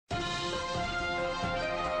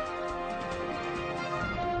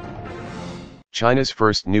China's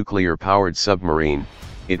first nuclear-powered submarine,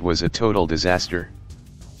 it was a total disaster.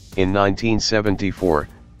 In 1974,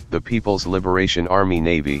 the People's Liberation Army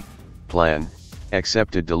Navy plan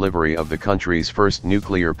accepted delivery of the country's first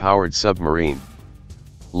nuclear-powered submarine.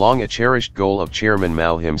 Long a cherished goal of Chairman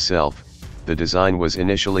Mao himself, the design was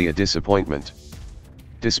initially a disappointment.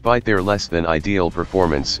 Despite their less-than-ideal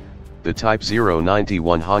performance, the Type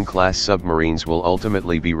 091 Han-class submarines will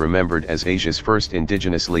ultimately be remembered as Asia's first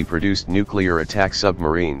indigenously produced nuclear attack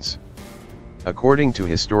submarines. According to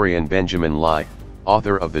historian Benjamin Lai,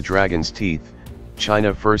 author of The Dragon's Teeth,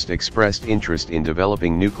 China first expressed interest in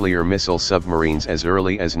developing nuclear missile submarines as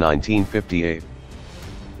early as 1958.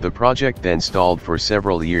 The project then stalled for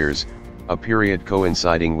several years, a period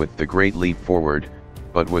coinciding with the Great Leap Forward,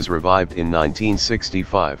 but was revived in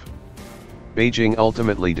 1965. Beijing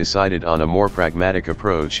ultimately decided on a more pragmatic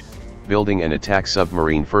approach, building an attack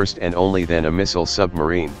submarine first and only then a missile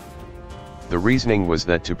submarine. The reasoning was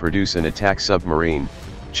that to produce an attack submarine,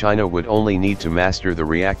 China would only need to master the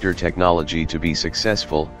reactor technology to be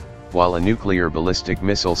successful, while a nuclear ballistic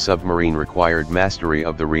missile submarine required mastery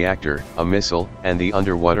of the reactor, a missile, and the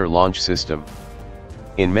underwater launch system.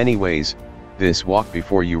 In many ways, this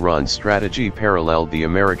walk-before-you-run strategy paralleled the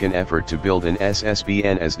American effort to build an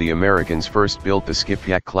SSBN, as the Americans first built the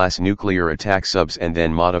Skipjack-class nuclear attack subs and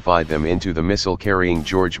then modified them into the missile-carrying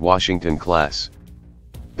George Washington class.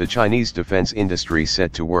 The Chinese defense industry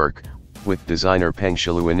set to work, with designer Peng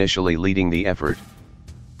Shilu initially leading the effort.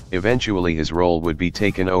 Eventually his role would be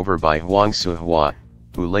taken over by Huang Suhua,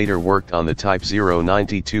 who later worked on the Type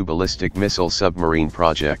 092 ballistic missile submarine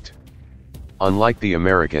project. Unlike the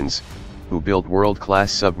Americans, who built world-class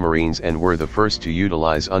submarines and were the first to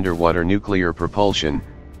utilize underwater nuclear propulsion,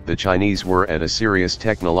 the Chinese were at a serious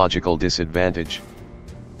technological disadvantage.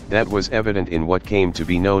 That was evident in what came to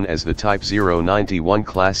be known as the Type 091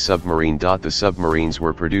 class submarine. The submarines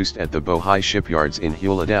were produced at the Bohai shipyards in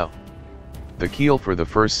Huladao. The keel for the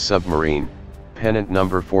first submarine, Pennant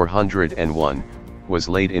No. 401, was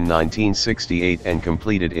laid in 1968 and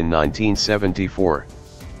completed in 1974.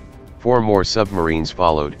 4 more submarines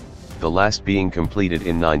followed, the last being completed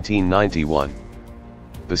in 1991.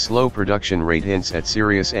 The slow production rate hints at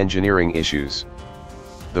serious engineering issues.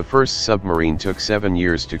 The first submarine took 7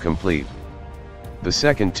 years to complete. The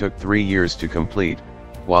second took 3 years to complete,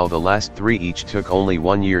 while the last 3 each took only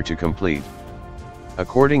 1 year to complete.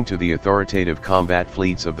 According to the authoritative combat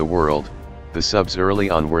fleets of the world, the subs early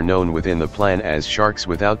on were known within the plan as sharks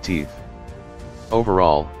without teeth.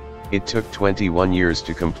 Overall, it took 21 years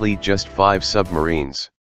to complete just 5 submarines.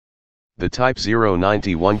 The Type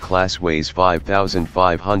 091 class weighs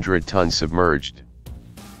 5,500 tons submerged.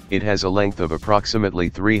 It has a length of approximately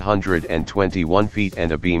 321 feet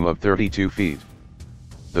and a beam of 32 feet.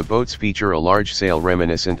 The boats feature a large sail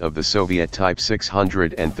reminiscent of the Soviet Type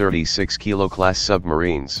 636 kilo class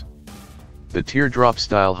submarines. The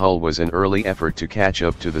teardrop-style hull was an early effort to catch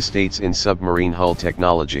up to the States in submarine hull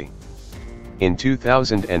technology. In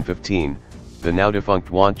 2015, the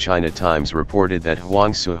now-defunct Want China Times reported that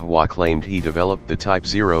Huang Suhua claimed he developed the Type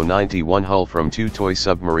 091 hull from 2 toy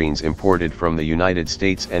submarines imported from the United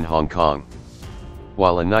States and Hong Kong.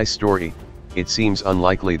 While a nice story, it seems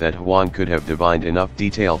unlikely that Huang could have divined enough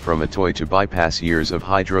detail from a toy to bypass years of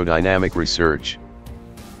hydrodynamic research.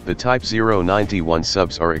 The Type 091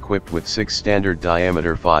 subs are equipped with 6 standard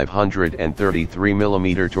diameter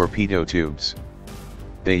 533mm torpedo tubes.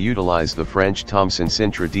 They utilize the French Thomson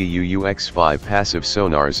Sintra DUUX-5 passive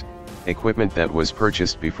sonars, equipment that was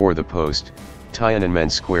purchased before the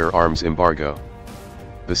post-Tiananmen Square arms embargo.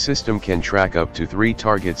 The system can track up to 3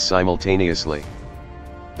 targets simultaneously.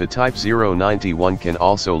 The Type 091 can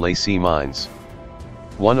also lay sea mines.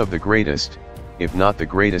 One of the greatest, if not the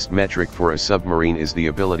greatest metric for a submarine is the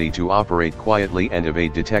ability to operate quietly and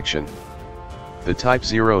evade detection. The Type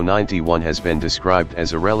 091 has been described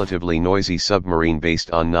as a relatively noisy submarine based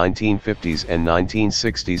on 1950s and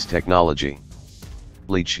 1960s technology.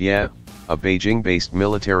 Li Jie, a Beijing-based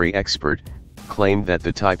military expert, claimed that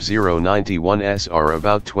the Type 091s are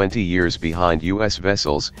about 20 years behind U.S.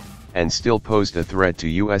 vessels, and still posed a threat to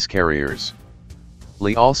U.S. carriers.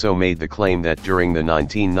 Li also made the claim that during the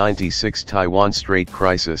 1996 Taiwan Strait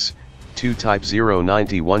crisis, 2 Type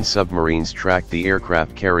 091 submarines tracked the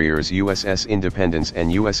aircraft carriers USS Independence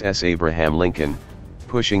and USS Abraham Lincoln,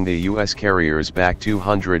 pushing the U.S. carriers back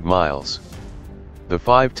 200 miles. The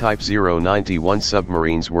 5 Type 091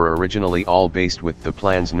 submarines were originally all based with the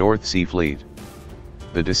plan's North Sea Fleet.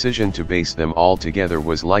 The decision to base them all together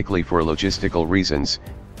was likely for logistical reasons,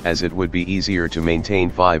 as it would be easier to maintain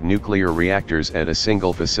 5 nuclear reactors at a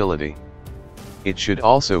single facility. It should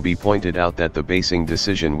also be pointed out that the basing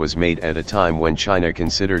decision was made at a time when China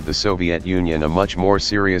considered the Soviet Union a much more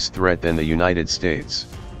serious threat than the United States.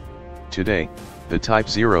 Today, the Type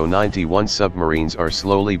 091 submarines are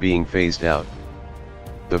slowly being phased out.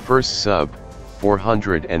 The first sub,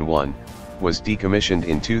 401, was decommissioned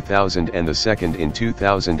in 2000 and the second in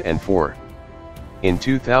 2004. In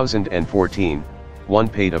 2014, one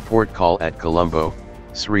paid a port call at Colombo,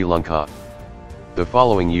 Sri Lanka. The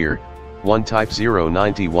following year, one Type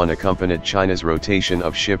 091 accompanied China's rotation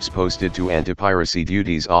of ships posted to anti-piracy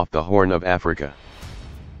duties off the Horn of Africa.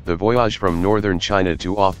 The voyage from northern China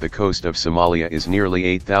to off the coast of Somalia is nearly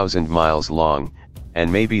 8,000 miles long,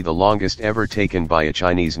 and may be the longest ever taken by a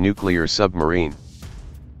Chinese nuclear submarine.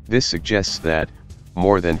 This suggests that,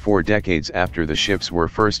 more than 4 decades after the ships were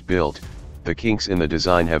first built, the kinks in the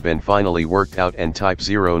design have been finally worked out and Type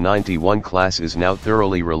 091 class is now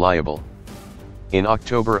thoroughly reliable. In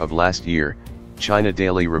October of last year, China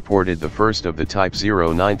Daily reported the first of the Type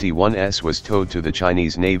 091s was towed to the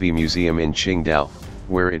Chinese Navy Museum in Qingdao,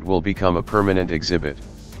 where it will become a permanent exhibit.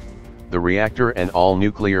 The reactor and all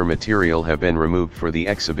nuclear material have been removed for the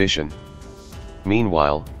exhibition.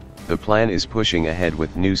 Meanwhile, the plan is pushing ahead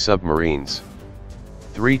with new submarines.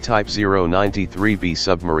 3 Type 093B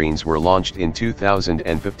submarines were launched in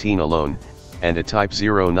 2015 alone, and a Type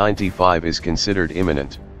 095 is considered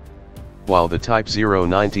imminent. While the Type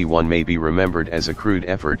 091 may be remembered as a crude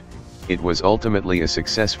effort, it was ultimately a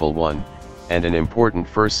successful one, and an important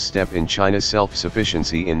first step in China's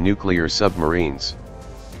self-sufficiency in nuclear submarines.